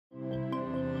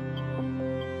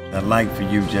I'd like for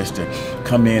you just to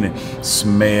come in and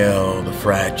smell the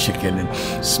fried chicken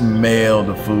and smell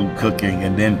the food cooking,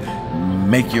 and then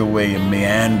make your way and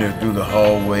meander through the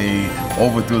hallway,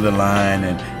 over through the line,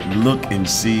 and look and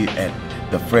see at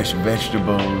the fresh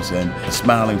vegetables and the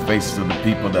smiling faces of the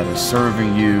people that are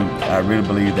serving you. I really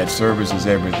believe that service is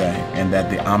everything, and that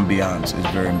the ambiance is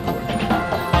very important.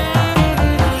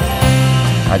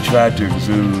 I try to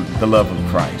exude the love of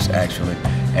Christ, actually,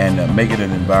 and make it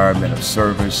an environment of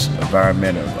service,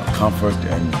 environment of comfort,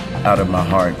 and out of my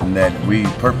heart, and that we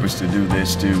purpose to do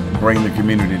this to bring the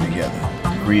community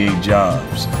together, create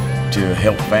jobs, to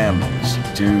help families,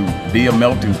 to be a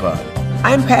melting pot.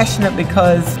 I'm passionate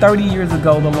because 30 years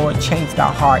ago, the Lord changed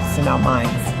our hearts and our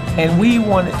minds. And we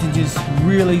wanted to just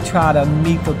really try to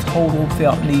meet the total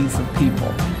felt needs of people.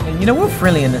 And you know, we're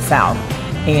friendly in the South.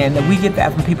 And we get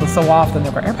that from people so often.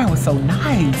 Everybody was so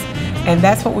nice. And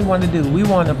that's what we want to do. We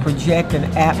want to project an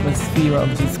atmosphere of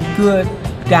just good,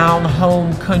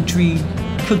 down-home country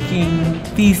cooking,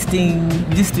 feasting,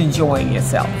 just enjoying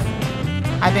yourself.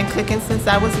 I've been cooking since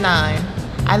I was 9.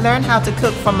 I learned how to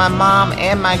cook from my mom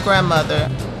and my grandmother.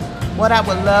 What I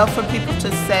would love for people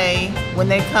to say when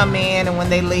they come in and when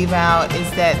they leave out is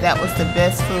that that was the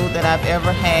best food that I've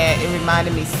ever had. It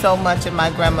reminded me so much of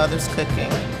my grandmother's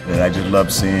cooking. I just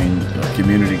love seeing a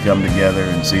community come together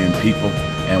and seeing people,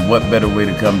 and what better way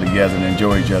to come together and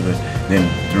enjoy each other than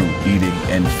through eating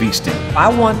and feasting. I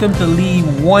want them to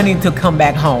leave wanting to come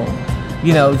back home.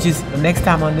 You know, just the next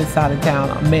time on this side of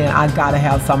town, man, I gotta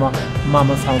have some of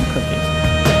Mama's home cooking.